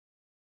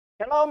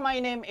Hello, my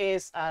name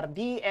is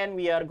RD and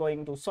we are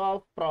going to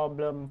solve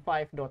problem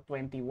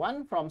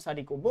 5.21 from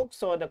Sadiku book.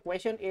 So the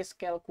question is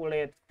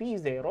calculate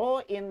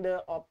V0 in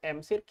the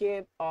op-amp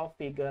circuit of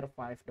figure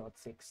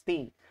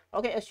 5.60.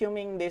 Okay,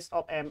 assuming this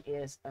op-amp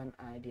is an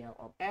ideal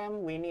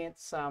op-amp, we need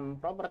some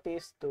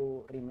properties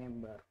to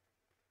remember.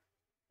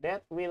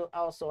 That will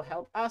also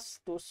help us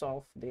to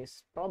solve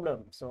this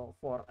problem. So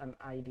for an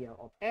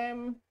ideal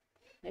op-amp,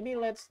 maybe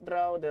let's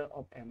draw the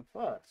op-amp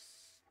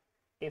first.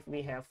 If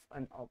we have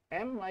an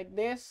op-amp like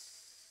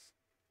this,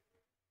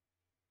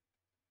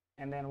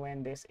 and then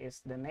when this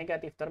is the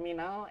negative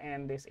terminal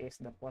and this is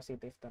the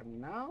positive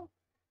terminal,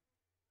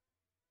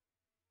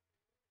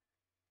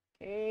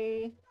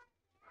 okay,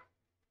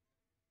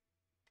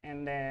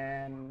 and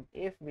then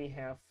if we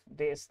have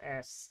this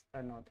as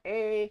a node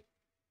A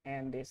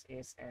and this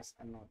is as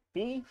a node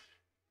B,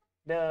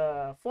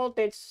 the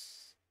voltage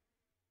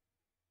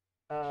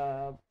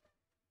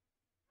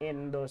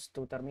in those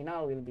two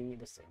terminals will be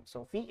the same.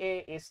 So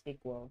VA is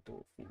equal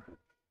to VB.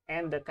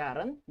 And the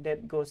current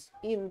that goes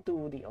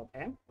into the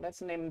op-amp,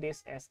 let's name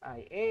this as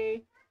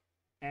IA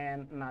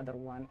and another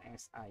one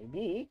as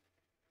IB,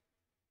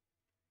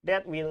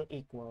 that will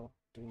equal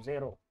to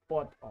 0,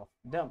 both of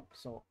them.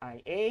 So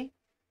IA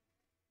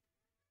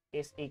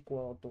is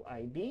equal to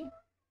IB,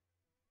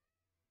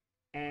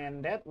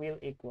 and that will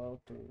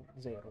equal to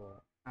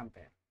 0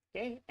 ampere.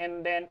 Okay,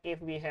 and then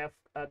if we have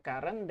a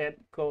current that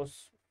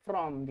goes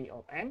from the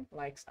op-amp,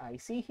 like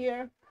IC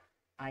here,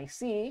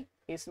 IC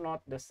is not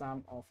the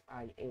sum of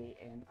IA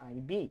and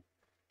IB.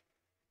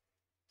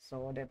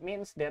 So that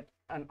means that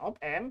an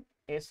op-amp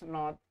is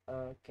not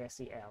a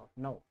KCL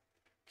node.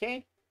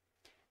 Okay,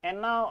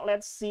 and now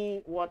let's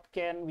see what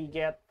can we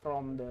get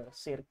from the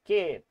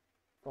circuit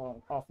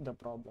of the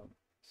problem.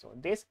 So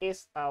this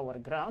is our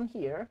ground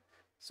here.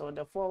 So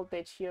the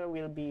voltage here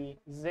will be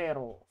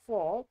 0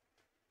 volt.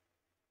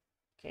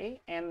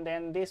 Okay, and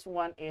then this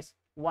one is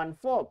 1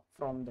 volt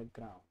from the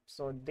ground.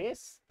 So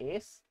this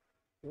is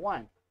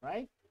 1,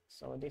 right?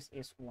 So this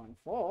is 1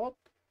 volt.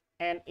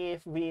 And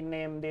if we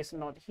name this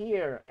node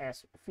here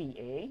as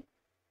VA,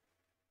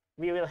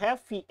 we will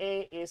have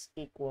VA is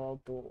equal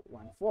to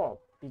 1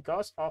 volt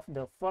because of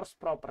the first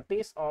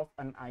properties of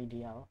an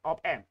ideal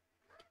op-amp.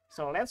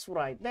 So let's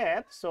write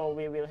that. So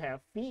we will have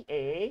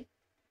VA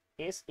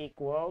is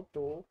equal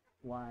to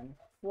 1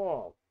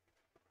 volt.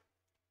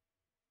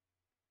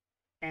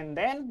 And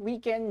then we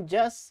can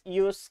just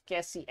use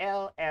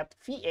KCL at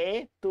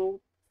VA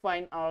to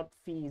find out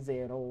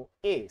V0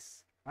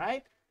 is,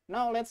 right?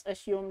 Now let's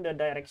assume the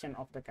direction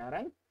of the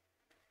current.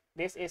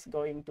 This is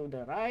going to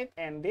the right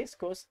and this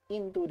goes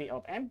into the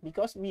op-amp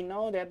because we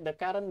know that the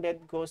current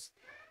that goes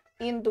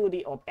into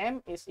the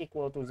op-amp is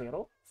equal to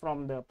 0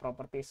 from the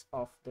properties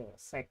of the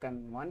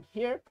second one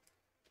here.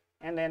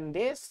 And then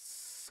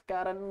this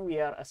current we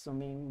are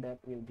assuming that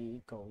will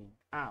be going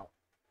out.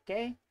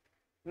 Okay.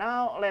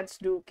 Now let's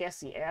do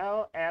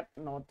KCL at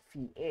node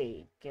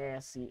VA.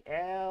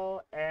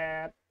 KCL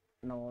at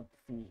node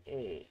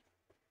VA.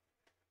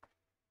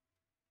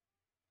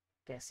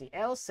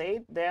 KCL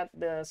said that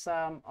the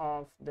sum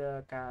of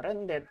the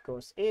current that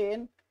goes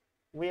in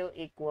will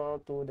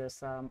equal to the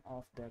sum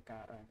of the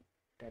current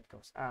that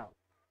goes out.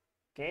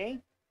 Okay.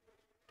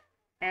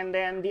 And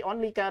then the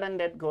only current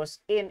that goes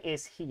in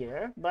is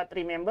here. But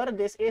remember,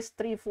 this is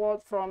 3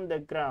 volt from the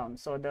ground.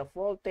 So the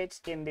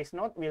voltage in this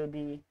node will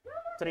be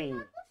 3.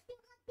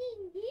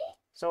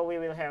 So we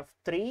will have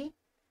 3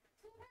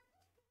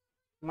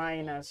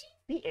 minus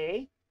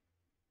VA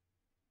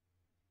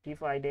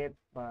divided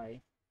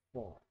by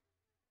 4,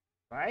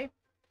 right?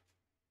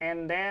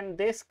 And then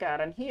this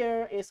current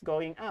here is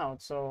going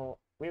out. So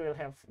we will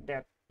have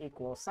that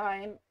equal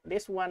sign.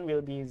 This one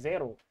will be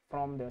 0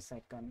 from the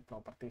second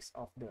properties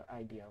of the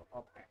ideal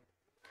op-amp.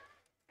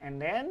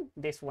 And then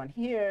this one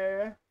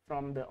here,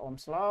 from the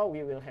Ohm's law,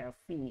 we will have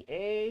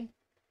VA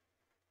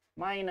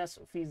minus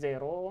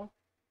V0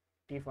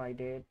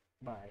 divided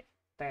by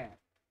 10.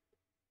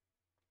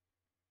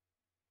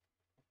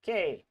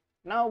 Okay,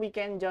 now we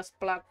can just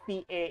plug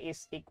VA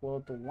is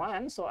equal to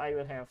 1. So I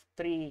will have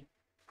 3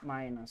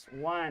 minus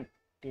 1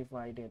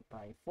 divided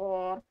by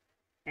 4.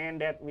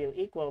 And that will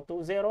equal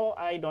to 0.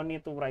 I don't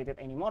need to write it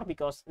anymore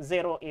because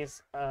 0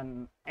 is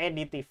an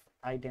additive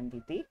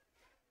identity.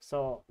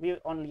 So we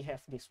only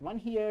have this one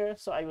here.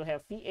 So I will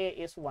have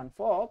VA is 1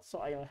 volt. So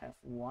I will have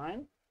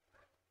 1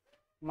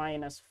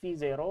 minus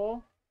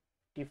V0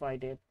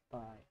 divided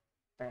by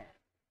 10.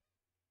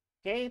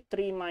 Okay,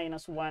 3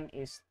 minus 1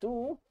 is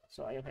 2.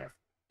 So I will have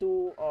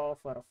 2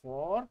 over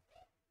 4.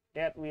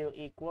 That will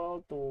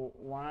equal to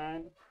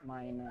 1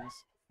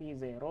 minus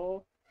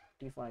V0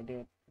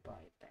 divided by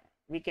 10.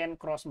 We can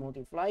cross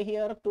multiply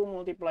here. 2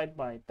 multiplied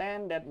by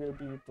 10, that will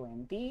be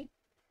 20.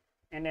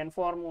 And then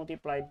 4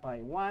 multiplied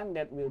by 1,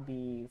 that will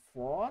be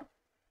 4.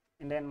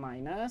 And then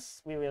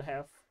minus, we will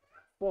have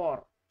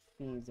 4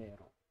 V0.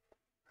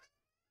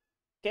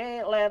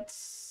 Okay,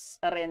 let's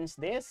arrange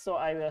this. So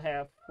I will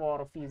have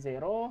 4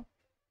 V0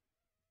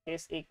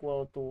 is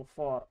equal to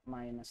 4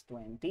 minus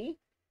 20.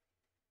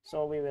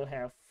 So we will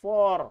have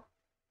 4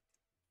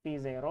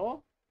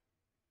 V0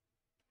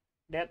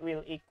 that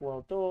will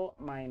equal to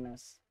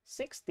minus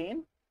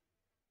 16.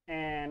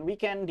 And we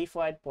can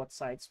divide both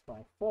sides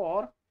by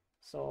 4.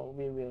 So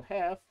we will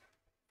have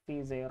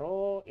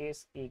V0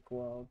 is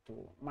equal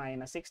to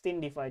minus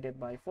 16 divided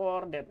by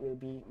 4. That will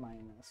be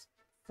minus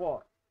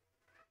 4.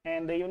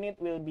 And the unit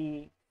will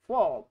be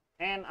volt.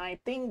 And I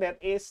think that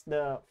is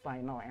the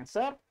final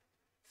answer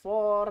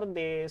for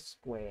this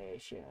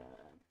question.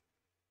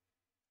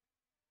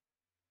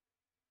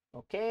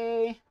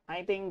 Okay,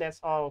 I think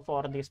that's all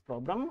for this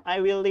problem.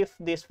 I will leave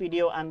this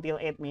video until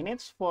 8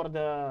 minutes for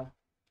the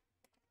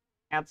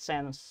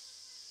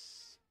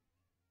AdSense,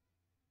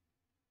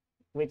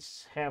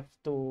 which have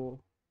to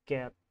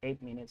get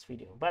 8 minutes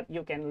video. But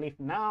you can leave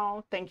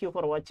now. Thank you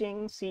for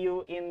watching. See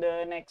you in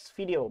the next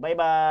video.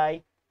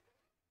 Bye-bye.